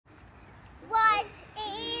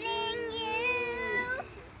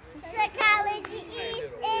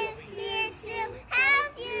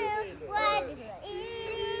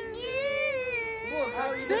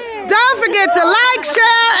forget to like,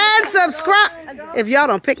 share, and subscribe. If y'all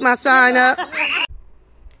don't pick my sign up.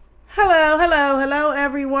 Hello,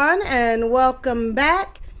 everyone, and welcome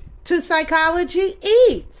back to Psychology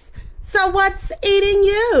Eats. So what's eating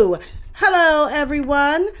you? Hello,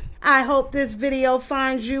 everyone. I hope this video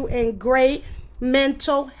finds you in great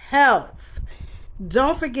mental health.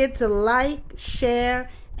 Don't forget to like, share,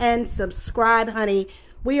 and subscribe, honey.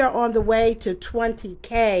 We are on the way to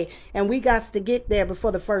 20K, and we got to get there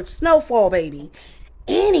before the first snowfall, baby.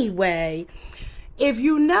 Anyway, if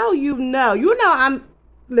you know,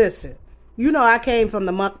 listen, I came from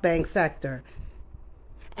the mukbang sector.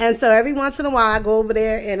 And so every once in a while I go over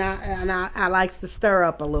there and I like to stir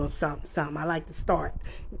up a little something. I like to start,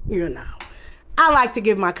 I like to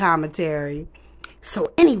give my commentary.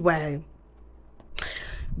 So anyway,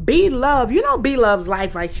 B-Love, B-Love's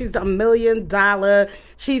life, right? She's $1 million.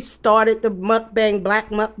 She started the black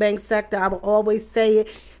mukbang sector. I will always say it.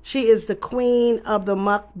 She is the queen of the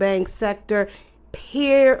mukbang sector,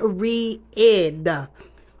 period.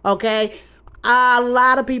 Okay? A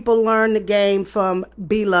lot of people learn the game from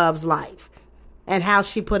B-Love's life and how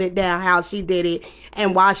she put it down, how she did it,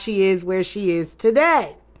 and why she is where she is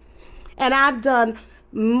today. And I've done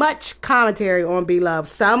much commentary on B-Love.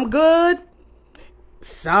 Some good,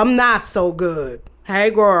 some not so good.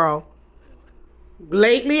 Hey, girl.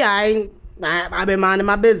 Lately, I've been minding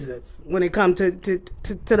my business when it comes to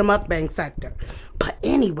the mukbang sector. But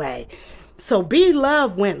anyway, so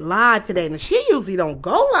B-Love went live today. Now, she usually don't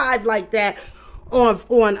go live like that on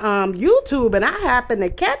YouTube. And I happened to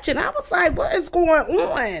catch it. I was like, what is going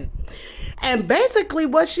on? And basically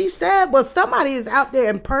what she said was somebody is out there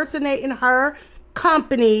impersonating her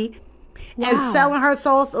company and selling her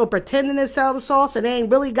sauce or pretending to sell the sauce, and they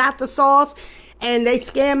ain't really got the sauce, and they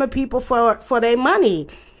scamming people for their money.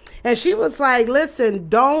 And she was like, listen,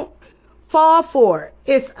 don't fall for it.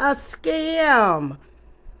 It's a scam.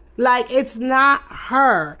 Like, it's not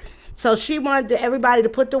her. So she wanted everybody to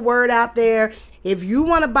put the word out there. If you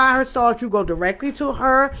want to buy her sauce, you go directly to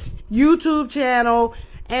her YouTube channel,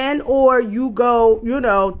 and or you go,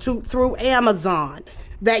 through Amazon.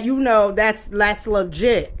 That's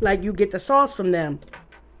legit. Like, you get the sauce from them.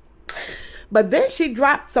 But then she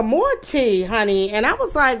dropped some more tea, honey. And I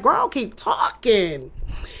was like, girl, keep talking.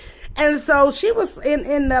 And so she was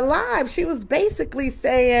in the live. She was basically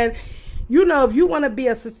saying, if you want to be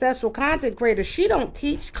a successful content creator, she don't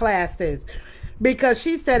teach classes. Because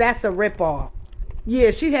she said that's a ripoff.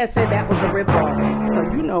 Yeah, she had said that was a ripoff.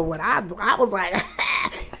 So you know what? I was like,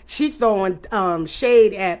 she throwing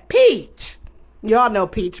shade at Peach. Y'all know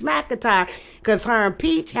Peach McIntyre, because her and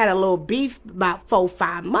Peach had a little beef about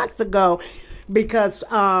 4-5 months ago, because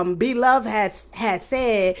B-Love had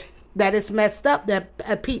said that it's messed up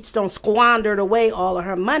that Peach don't squander away all of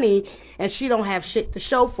her money, and she don't have shit to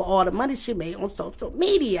show for all the money she made on social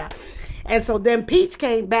media. And so then Peach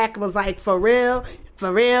came back and was like, for real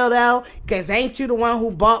though, because ain't you the one who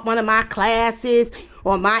bought one of my classes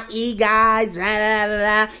or my e-guides, da da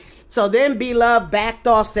da da. So then B-Love backed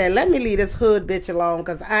off, said, let me leave this hood bitch alone,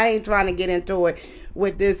 because I ain't trying to get into it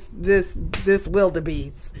with this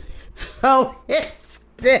wildebeest. So it's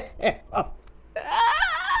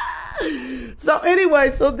so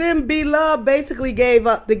anyway, so then B-Love basically gave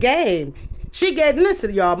up the game.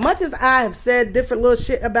 Listen, y'all, much as I have said different little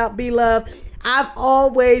shit about B-Love, I've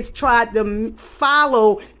always tried to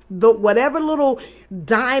follow whatever little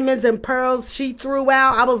diamonds and pearls she threw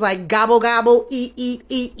out. I was like, gobble, gobble,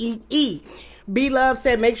 eat. B-Love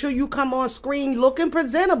said, make sure you come on screen looking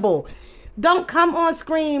presentable. Don't come on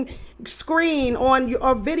screen on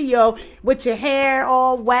your video with your hair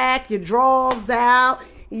all whack, your drawers out,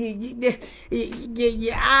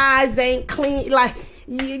 your eyes ain't clean. Like,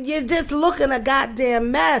 you're just looking a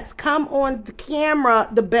goddamn mess. Come on the camera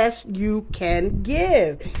the best you can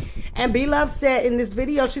give. And B-Love said in this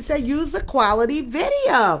video, she said, use a quality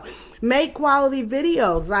video. Make quality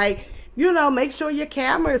videos. Like, make sure your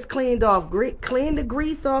camera is cleaned off. Clean the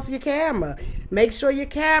grease off your camera. Make sure your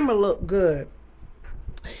camera look good.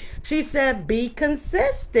 She said, be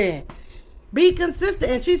consistent. Be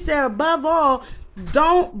consistent. And she said, above all,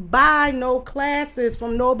 don't buy no classes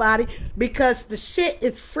from nobody, because the shit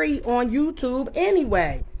is free on YouTube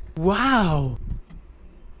anyway. Wow.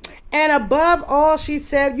 And above all, she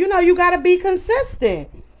said, you got to be consistent.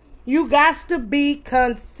 You got to be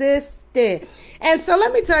consistent. And so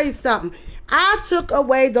let me tell you something. I took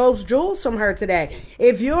away those jewels from her today.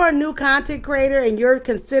 If you're a new content creator and you're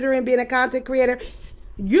considering being a content creator,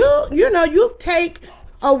 you take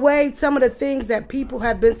away some of the things that people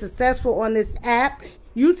have been successful on this app.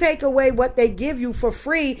 You take away what they give you for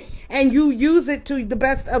free and you use it to the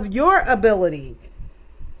best of your ability.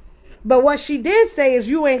 But what she did say is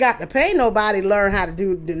you ain't got to pay nobody to learn how to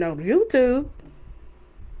do YouTube.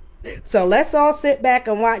 So let's all sit back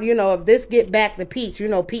and watch. If this get back to Peach,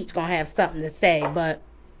 Peach gonna have something to say. But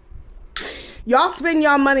y'all spend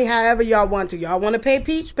your money however y'all want to. Y'all want to pay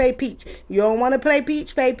Peach, pay Peach. You don't want to pay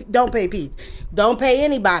Peach, don't pay Peach. Don't pay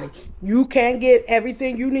anybody. You can get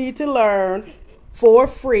everything you need to learn for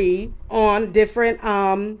free on different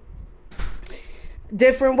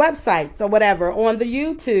websites or whatever on the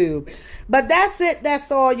YouTube. But that's it.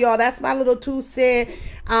 That's all, y'all. That's my little 2 cents.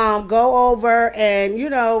 Go over and,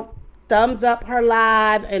 thumbs up her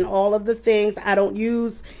live and all of the things. I don't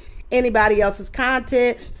use anybody else's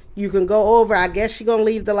content. You can go over. I guess she's going to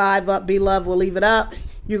leave the live up. Be Love will leave it up.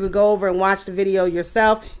 You could go over and watch the video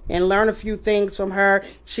yourself and learn a few things from her.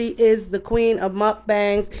 She is the queen of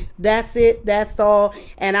mukbangs. That's it. That's all.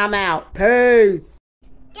 And I'm out. Peace.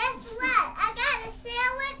 Guess what? I got to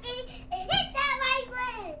share with me and hit that like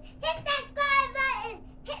button. Hit that subscribe button.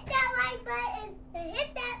 Hit that like button. And hit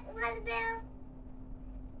that one bell.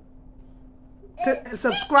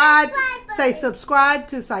 Subscribe. Say subscribe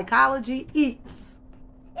to Psychology Eats.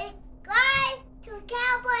 Subscribe to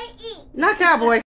Cowboy Eats. Not Cowboy.